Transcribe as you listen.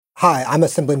Hi, I'm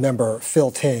Assemblymember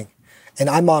Phil Ting, and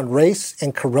I'm on race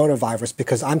and coronavirus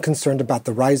because I'm concerned about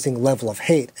the rising level of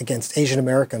hate against Asian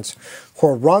Americans who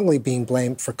are wrongly being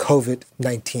blamed for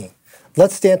COVID-19.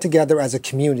 Let's stand together as a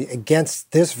community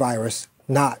against this virus,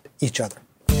 not each other.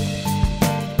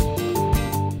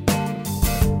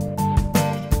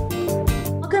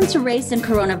 Welcome to Race and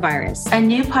Coronavirus, a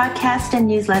new podcast and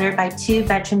newsletter by two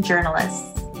veteran journalists.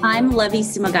 I'm Levi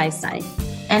Sumagaisai.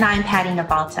 And I'm Patty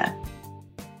Nabalta.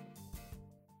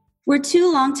 We're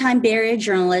two longtime Bay Area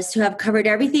journalists who have covered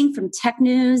everything from tech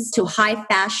news to high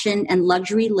fashion and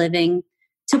luxury living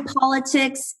to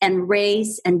politics and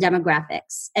race and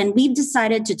demographics. And we've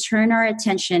decided to turn our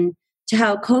attention to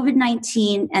how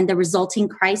COVID-19 and the resulting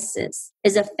crisis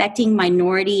is affecting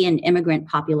minority and immigrant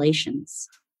populations.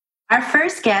 Our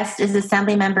first guest is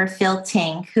Assemblymember Phil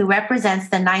Ting, who represents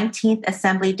the 19th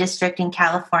Assembly District in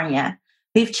California.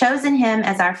 We've chosen him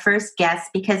as our first guest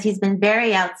because he's been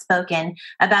very outspoken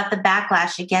about the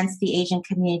backlash against the Asian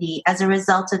community as a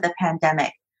result of the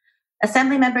pandemic.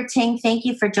 Assemblymember Ting, thank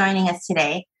you for joining us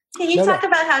today. Can you talk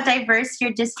about how diverse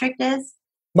your district is?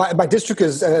 My district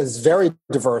is very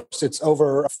diverse. It's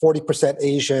over 40%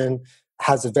 Asian,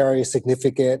 has a very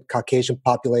significant Caucasian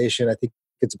population. I think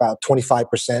it's about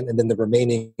 25%, and then the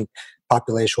remaining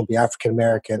population will be African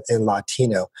American and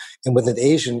Latino. And with an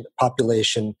Asian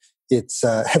population, it's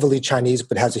heavily Chinese,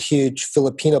 but has a huge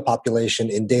Filipino population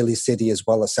in Daly City as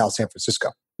well as South San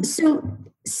Francisco. So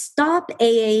Stop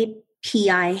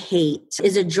AAPI Hate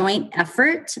is a joint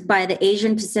effort by the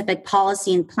Asian Pacific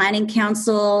Policy and Planning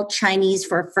Council, Chinese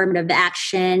for Affirmative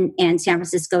Action, and San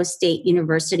Francisco State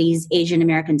University's Asian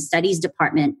American Studies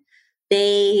Department.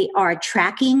 They are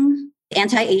tracking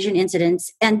anti-Asian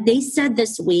incidents, and they said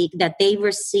this week that they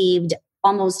received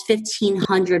almost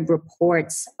 1,500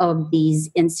 reports of these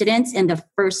incidents in the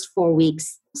first 4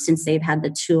 weeks since they've had the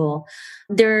tool.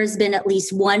 There's been at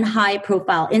least one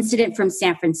high-profile incident from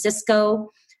San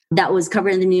Francisco that was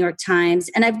covered in the New York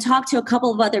Times. And I've talked to a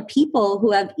couple of other people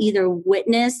who have either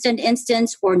witnessed an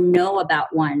instance or know about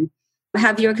one.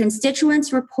 Have your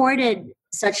constituents reported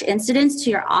such incidents to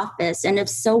your office? And if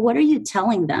so, what are you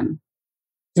telling them?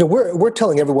 We're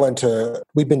telling everyone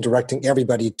we've been directing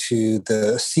everybody to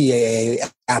the CAA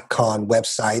APCON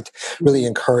website, really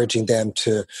encouraging them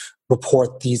to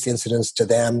report these incidents to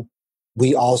them.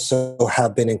 We also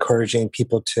have been encouraging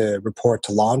people to report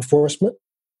to law enforcement.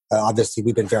 Obviously,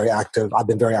 we've been very active. I've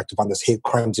been very active on this hate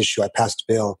crimes issue. I passed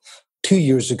a bill 2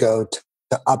 years ago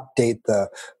to update the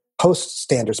POST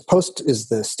standards. POST is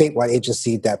the statewide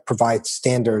agency that provides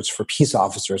standards for peace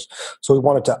officers. So we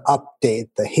wanted to update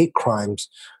the hate crimes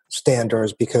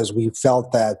standards because we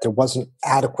felt that there wasn't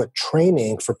adequate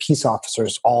training for peace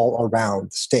officers all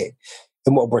around the state.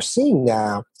 And what we're seeing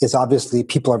now is obviously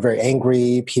people are very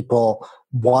angry. People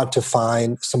want to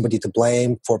find somebody to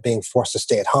blame for being forced to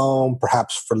stay at home,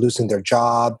 perhaps for losing their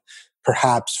job,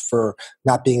 perhaps for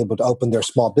not being able to open their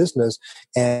small business.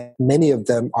 And many of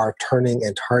them are turning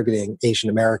and targeting Asian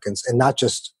Americans, and not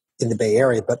just in the Bay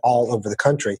Area, but all over the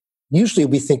country. Usually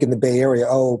we think in the Bay Area,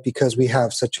 because we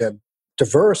have such a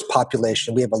diverse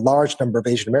population, we have a large number of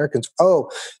Asian Americans,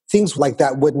 things like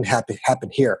that wouldn't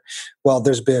happen here. Well,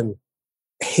 there's been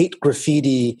hate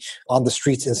graffiti on the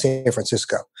streets in San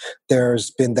Francisco.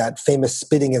 There's been that famous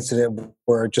spitting incident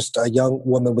where just a young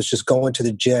woman was just going to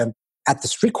the gym at the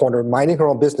street corner, minding her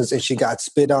own business, and she got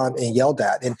spit on and yelled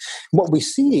at. And what we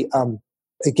see,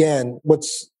 again,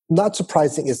 what's not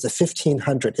surprising is the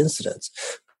 1,500 incidents.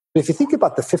 But if you think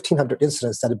about the 1,500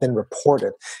 incidents that have been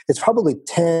reported, it's probably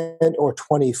 10 or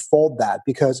 20-fold that,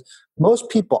 because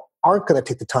most people aren't going to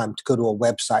take the time to go to a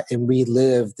website and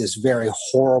relive this very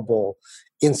horrible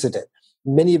incident.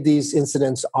 Many of these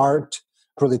incidents aren't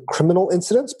really criminal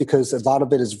incidents because a lot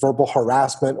of it is verbal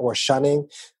harassment or shunning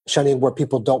where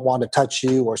people don't want to touch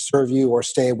you or serve you or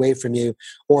stay away from you,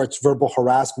 or it's verbal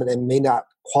harassment and may not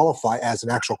qualify as an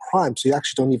actual crime, so you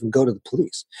actually don't even go to the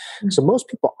police. Mm-hmm. So most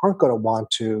people aren't going to want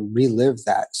to relive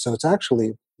that. So it's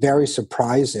actually very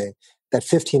surprising that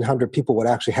 1,500 people would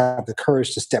actually have the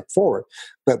courage to step forward.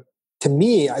 But to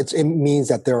me, it means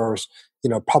that there are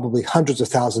probably hundreds of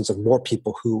thousands of more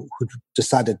people who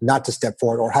decided not to step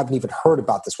forward or haven't even heard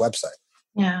about this website.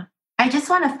 Yeah. I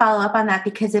just want to follow up on that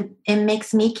because it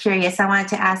makes me curious. I wanted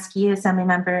to ask you,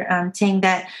 Assemblymember Ting,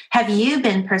 that have you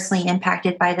been personally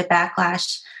impacted by the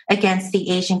backlash against the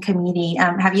Asian community?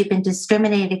 Have you been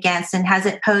discriminated against, and has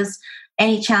it posed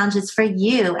any challenges for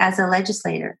you as a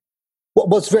legislator?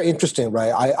 Well, it's very interesting,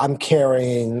 right? I'm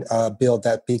carrying a bill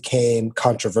that became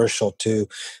controversial to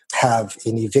have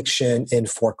an eviction and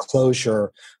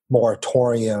foreclosure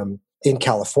moratorium in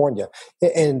California.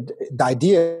 And the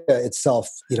idea itself,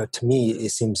 to me,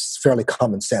 it seems fairly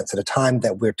common sense. At a time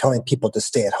that we're telling people to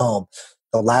stay at home,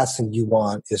 the last thing you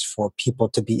want is for people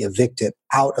to be evicted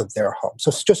out of their home. So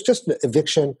it's just an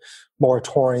eviction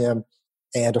moratorium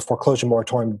and a foreclosure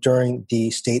moratorium during the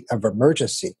state of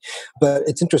emergency. But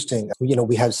it's interesting,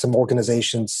 we had some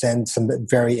organizations send some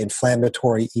very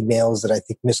inflammatory emails that I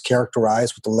think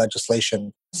mischaracterized what the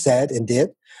legislation said and did.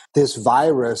 This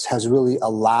virus has really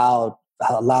allowed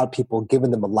people,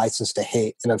 given them a license to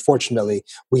hate. And unfortunately,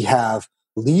 we have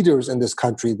leaders in this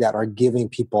country that are giving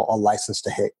people a license to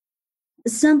hate.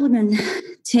 Assemblyman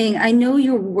Ting, I know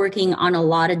you're working on a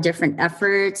lot of different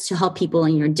efforts to help people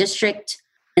in your district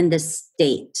and the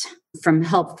state, from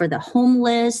help for the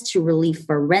homeless to relief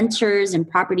for renters and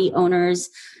property owners.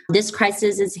 This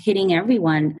crisis is hitting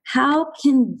everyone. How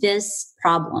can this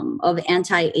problem of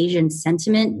anti-Asian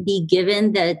sentiment be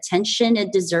given the attention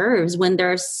it deserves when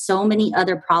there are so many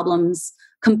other problems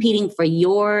competing for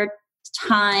your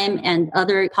time and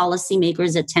other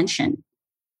policymakers' attention?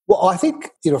 Well, I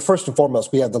think, first and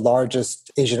foremost, we have the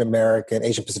largest Asian American,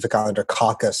 Asian Pacific Islander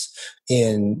caucus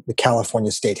in the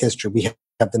California state history. We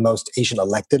have the most Asian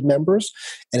elected members.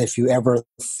 And if you ever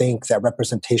think that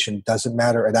representation doesn't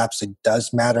matter, it absolutely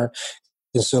does matter.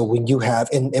 And so when you have,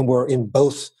 and we're in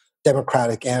both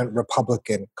Democratic and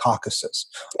Republican caucuses.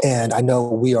 And I know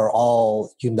we are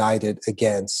all united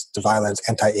against the violence,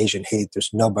 anti-Asian hate.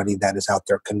 There's nobody that is out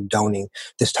there condoning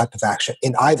this type of action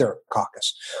in either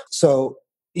caucus. So,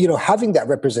 having that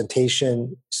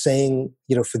representation, saying,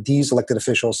 for these elected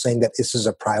officials, saying that this is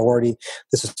a priority,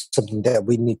 this is something that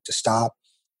we need to stop.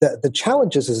 The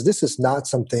challenge is this is not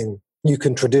something you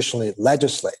can traditionally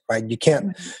legislate, right? You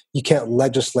can't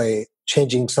legislate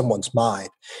changing someone's mind.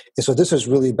 And so this is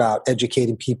really about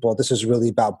educating people. This is really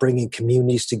about bringing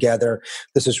communities together.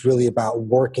 This is really about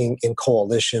working in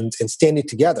coalitions and standing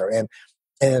together.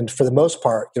 And for the most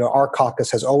part, our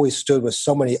caucus has always stood with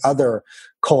so many other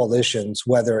coalitions,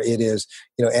 whether it is,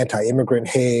 anti-immigrant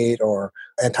hate or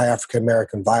anti-African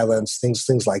American violence,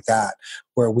 things like that,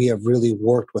 where we have really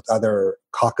worked with other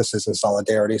caucuses in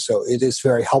solidarity. So it is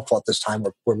very helpful at this time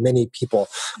where many people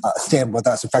stand with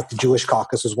us. In fact, the Jewish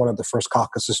caucus is one of the first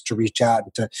caucuses to reach out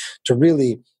and to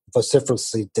really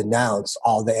vociferously denounce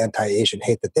all the anti-Asian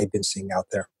hate that they've been seeing out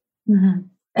there. Mm-hmm.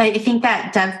 I think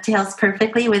that dovetails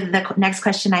perfectly with the next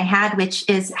question I had, which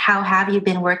is how have you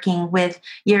been working with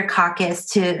your caucus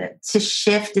to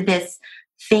shift this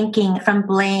thinking from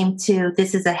blame to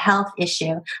this is a health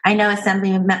issue? I know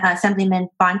Assemblyman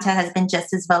Bonta has been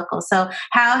just as vocal. So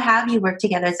how have you worked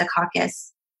together as a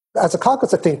caucus? As a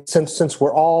caucus, I think since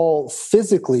we're all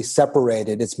physically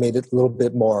separated, it's made it a little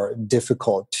bit more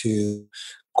difficult to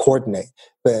coordinate.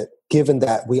 But given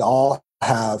that we all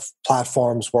have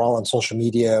platforms, we're all on social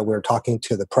media, we're talking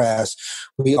to the press,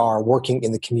 we are working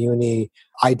in the community.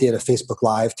 I did a Facebook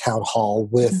Live town hall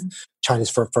with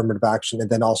Chinese for Affirmative Action, and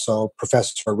then also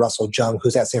Professor Russell Jung,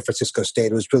 who's at San Francisco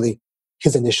State. It was really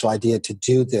his initial idea to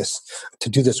do this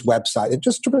website and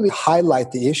just to really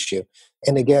highlight the issue.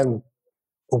 And again,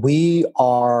 we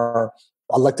are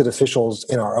elected officials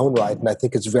in our own right, and I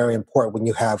think it's very important when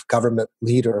you have government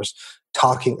leaders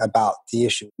talking about the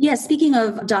issue. Yeah, speaking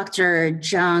of Dr.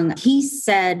 Jung, he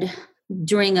said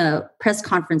during a press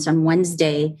conference on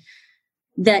Wednesday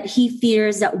that he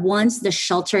fears that once the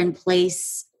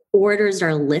shelter-in-place orders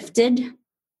are lifted,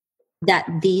 that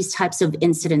these types of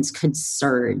incidents could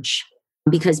surge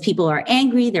because people are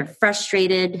angry, they're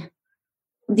frustrated.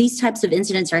 These types of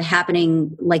incidents are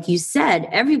happening, like you said,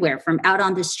 everywhere, from out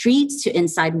on the streets to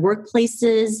inside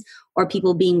workplaces, or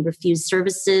people being refused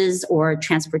services or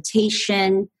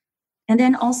transportation. And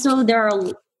then also there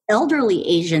are elderly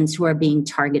Asians who are being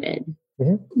targeted.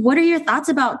 Mm-hmm. What are your thoughts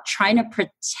about trying to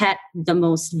protect the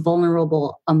most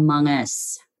vulnerable among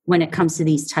us when it comes to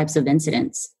these types of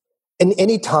incidents? And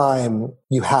any time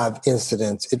you have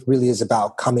incidents, it really is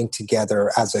about coming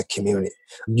together as a community.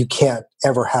 You can't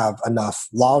ever have enough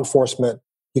law enforcement.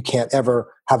 You can't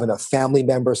ever have enough family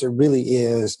members. It really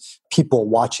is people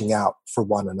watching out for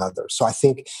one another. So I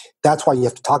think that's why you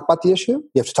have to talk about the issue.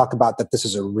 You have to talk about that this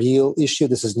is a real issue.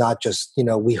 This is not just,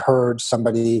 we heard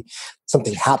something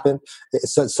happened.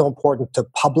 It's so important to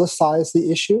publicize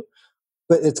the issue.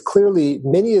 But it's clearly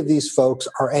many of these folks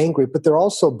are angry, but they're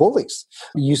also bullies.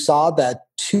 You saw that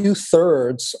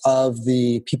 2/3 of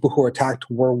the people who were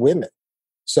attacked were women.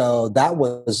 So that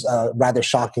was rather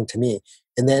shocking to me.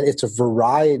 And then it's a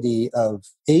variety of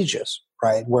ages,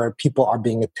 right? Where people are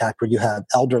being attacked, where you have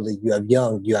elderly, you have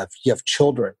young, you have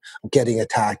children getting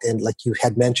attacked. And like you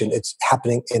had mentioned, it's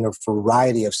happening in a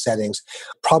variety of settings,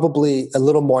 probably a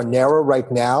little more narrow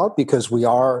right now because we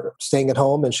are staying at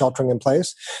home and sheltering in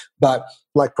place. But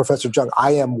like Professor Jung,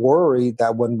 I am worried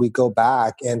that when we go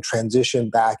back and transition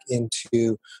back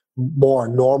into more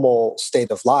normal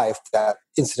state of life, that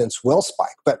incidents will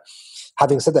spike. But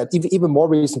having said that, even more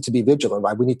reason to be vigilant,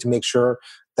 right? We need to make sure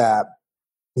that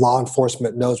law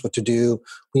enforcement knows what to do.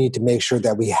 We need to make sure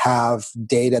that we have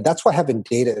data. That's why having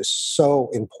data is so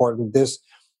important. This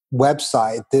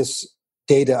website, this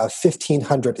data of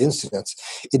 1,500 incidents,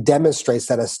 it demonstrates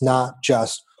that it's not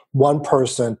just one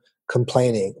person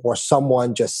complaining or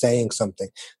someone just saying something,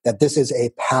 that this is a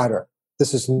pattern.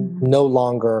 This is no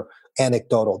longer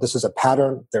anecdotal. This is a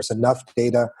pattern. There's enough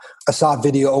data. I saw a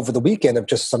video over the weekend of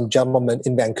just some gentleman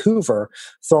in Vancouver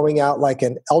throwing out like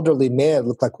an elderly man,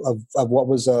 looked like of what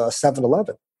was a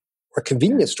 7-Eleven or a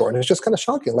convenience store. And it was just kind of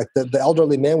shocking. Like the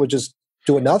elderly man was just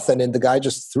doing nothing. And the guy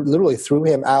just literally threw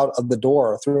him out of the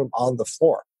door, or threw him on the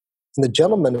floor. And the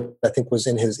gentleman, I think, was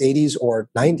in his 80s or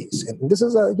 90s. And this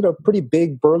is a pretty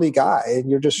big, burly guy. And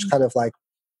you're just kind of like,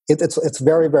 it's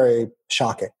very, very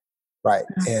shocking. Right.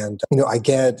 And, I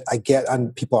get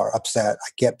people are upset. I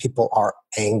get people are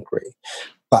angry,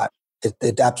 but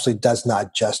it absolutely does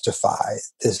not justify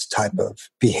this type of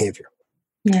behavior.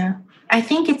 Yeah. I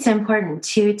think it's important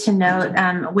too to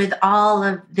note with all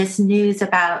of this news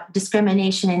about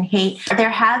discrimination and hate, there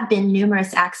have been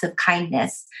numerous acts of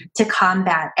kindness to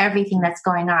combat everything that's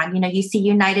going on. You see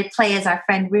United Play as our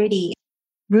friend Rudy.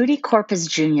 Rudy Corpus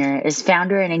Jr. is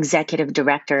founder and executive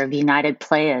director of United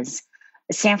Players,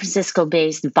 a San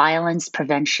Francisco-based violence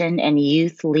prevention and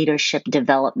youth leadership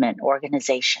development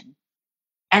organization.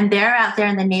 And they're out there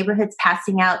in the neighborhoods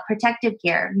passing out protective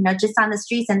gear, just on the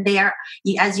streets. And they are,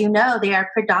 as you know, they are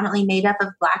predominantly made up of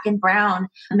Black and brown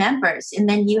members. And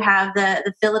then you have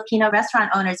the Filipino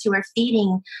restaurant owners who are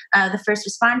feeding the first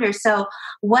responders. So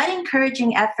what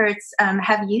encouraging efforts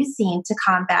have you seen to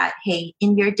combat hate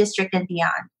in your district and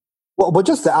beyond? Well,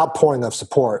 just the outpouring of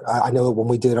support. I know when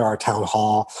we did our town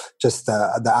hall, just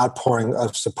the outpouring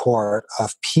of support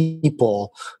of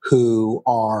people who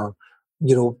are,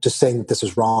 just saying that this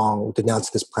is wrong, denouncing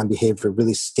this planned behavior,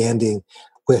 really standing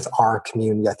with our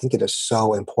community. I think it is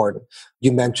so important.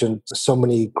 You mentioned so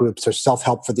many groups. There's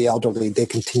self-help for the elderly. They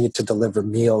continue to deliver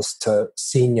meals to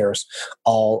seniors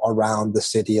all around the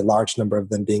city, a large number of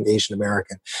them being Asian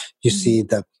American. You see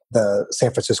the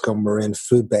San Francisco Marin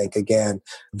Food Bank, again,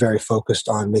 very focused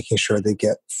on making sure they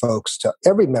get folks to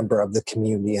every member of the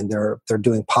community, and they're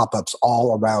doing pop-ups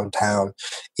all around town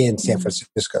in San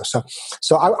Francisco.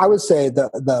 So I would say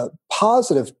the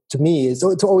positive to me is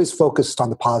it's always focused on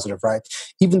the positive, right?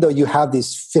 Even though you have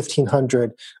these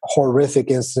 1,500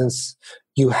 horrific incidents,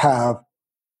 you have,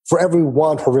 for every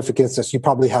one horrific instance, you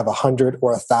probably have 100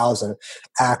 or 1,000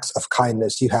 acts of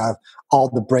kindness. You have all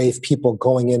the brave people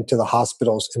going into the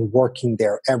hospitals and working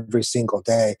there every single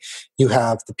day. You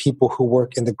have the people who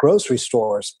work in the grocery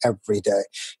stores every day.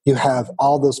 You have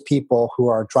all those people who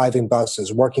are driving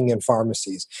buses, working in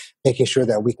pharmacies, making sure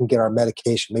that we can get our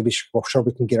medication, maybe sure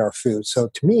we can get our food. So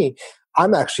to me,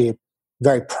 I'm actually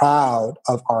very proud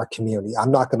of our community.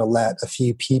 I'm not going to let a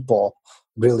few people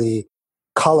really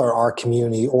color our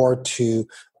community or to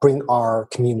bring our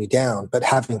community down. But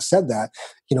having said that,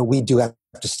 we do have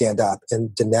to stand up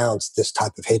and denounce this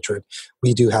type of hatred.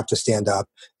 We do have to stand up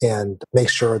and make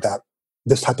sure that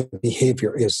this type of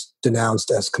behavior is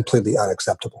denounced as completely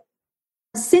unacceptable.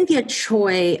 Cynthia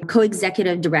Choi,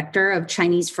 co-executive director of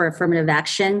Chinese for Affirmative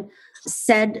Action,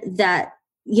 said that,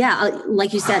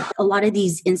 like you said, a lot of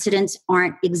these incidents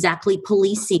aren't exactly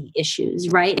policing issues,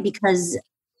 right? Because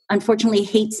unfortunately,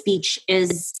 hate speech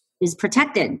is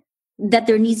protected, that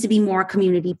there needs to be more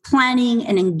community planning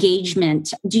and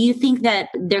engagement. Do you think that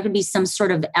there could be some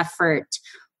sort of effort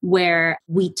where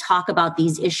we talk about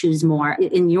these issues more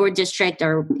in your district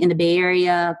or in the Bay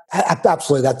Area?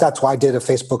 Absolutely. That's why I did a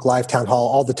Facebook Live town hall.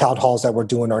 All the town halls that we're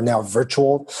doing are now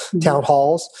virtual town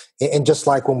halls. And just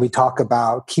like when we talk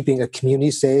about keeping a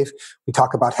community safe, we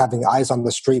talk about having eyes on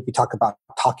the street, we talk about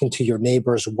talking to your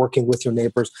neighbors, working with your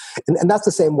neighbors. And that's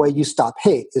the same way you stop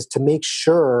hate, is to make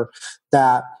sure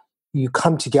that you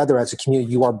come together as a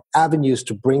community. You are avenues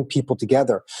to bring people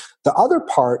together. The other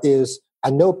part is, I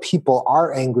know people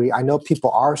are angry. I know people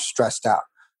are stressed out.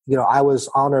 I was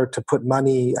honored to put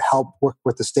money, help work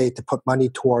with the state to put money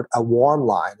toward a warm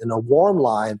line. And a warm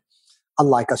line,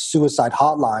 unlike a suicide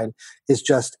hotline, is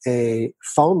just a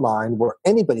phone line where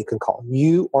anybody can call.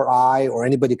 You or I or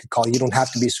anybody could call. You don't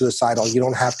have to be suicidal. You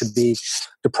don't have to be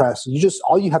depressed.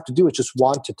 All you have to do is just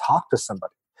want to talk to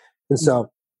somebody. And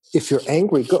so if you're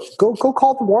angry, go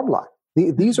call the warm line.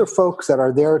 These are folks that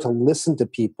are there to listen to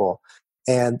people,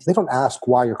 and they don't ask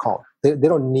why you're calling. They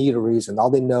don't need a reason. All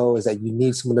they know is that you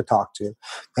need someone to talk to.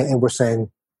 And we're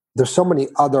saying there's so many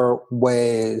other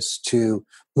ways to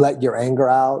let your anger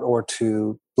out or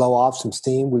to blow off some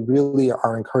steam. We really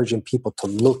are encouraging people to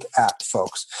look at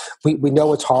folks. We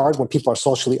know it's hard when people are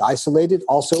socially isolated.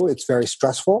 Also, it's very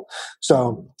stressful.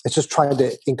 So it's just trying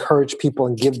to encourage people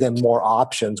and give them more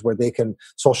options where they can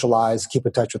socialize, keep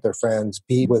in touch with their friends,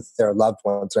 be with their loved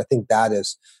ones. And I think that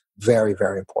is very,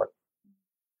 very important.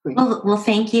 Well,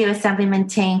 thank you, Assemblyman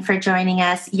Ting, for joining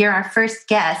us. You're our first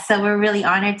guest, so we're really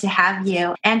honored to have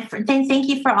you. And thank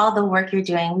you for all the work you're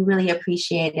doing. We really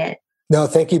appreciate it. No,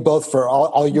 thank you both for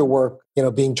all your work.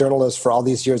 Being journalists for all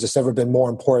these years, it's never been more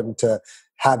important to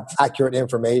have accurate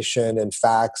information and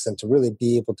facts and to really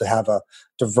be able to have a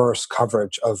diverse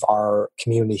coverage of our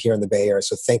community here in the Bay Area.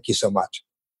 So thank you so much.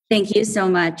 Thank you so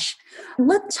much.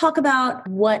 Let's talk about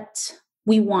what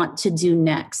we want to do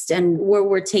next and where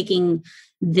we're taking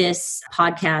this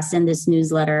podcast and this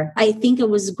newsletter. I think it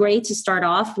was great to start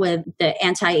off with the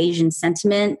anti-Asian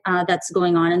sentiment that's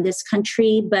going on in this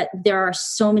country, but there are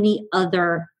so many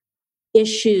other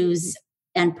issues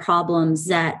and problems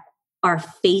that are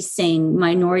facing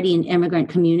minority and immigrant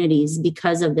communities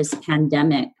because of this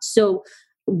pandemic. So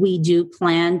we do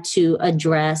plan to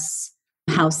address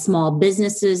how small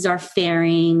businesses are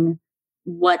faring,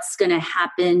 what's going to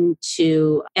happen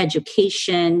to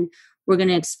education. We're going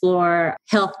to explore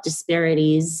health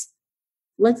disparities.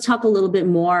 Let's talk a little bit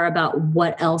more about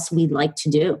what else we'd like to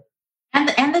do.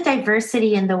 And the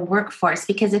diversity in the workforce,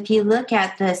 because if you look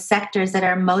at the sectors that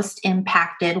are most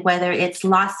impacted, whether it's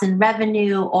loss in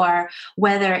revenue or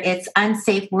whether it's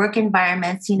unsafe work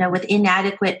environments, with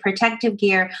inadequate protective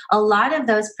gear, a lot of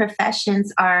those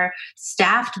professions are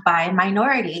staffed by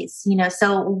minorities,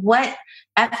 so what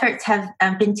efforts have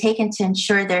been taken to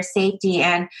ensure their safety,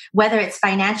 and whether it's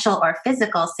financial or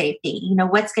physical safety,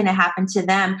 what's going to happen to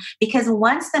them? Because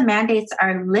once the mandates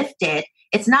are lifted,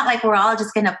 it's not like we're all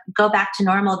just going to go back to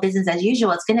normal business as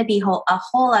usual. It's going to be a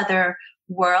whole other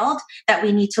world that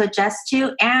we need to adjust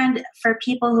to. And for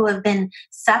people who have been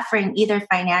suffering either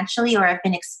financially or have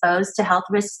been exposed to health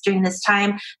risks during this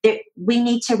time, we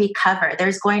need to recover.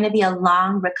 There's going to be a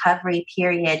long recovery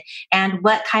period. And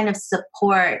what kind of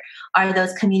support are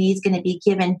those communities going to be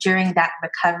given during that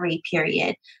recovery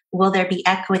period? Will there be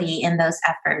equity in those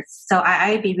efforts? So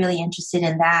I'd be really interested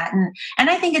in that. And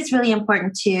I think it's really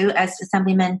important too, as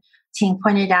Assemblyman Ting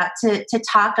pointed out, to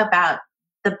talk about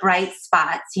the bright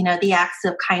spots, the acts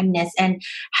of kindness, and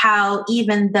how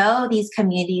even though these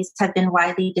communities have been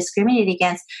widely discriminated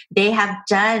against, they have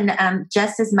done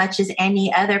just as much as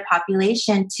any other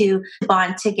population to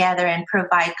bond together and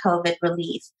provide COVID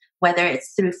relief, whether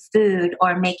it's through food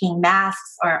or making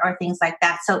masks or things like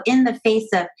that. So in the face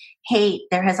of hate,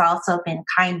 there has also been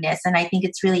kindness. And I think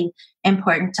it's really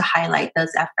important to highlight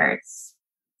those efforts.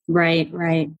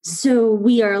 Right. So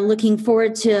we are looking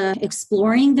forward to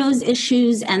exploring those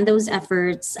issues and those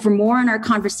efforts. For more on our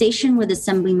conversation with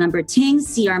Assemblymember Ting,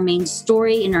 see our main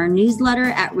story in our newsletter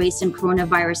at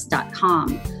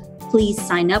raceandcoronavirus.com. Please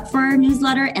sign up for our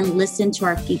newsletter and listen to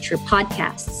our future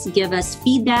podcasts. Give us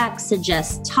feedback,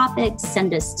 suggest topics,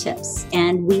 send us tips.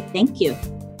 And we thank you.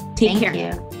 Take care.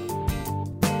 Thank you.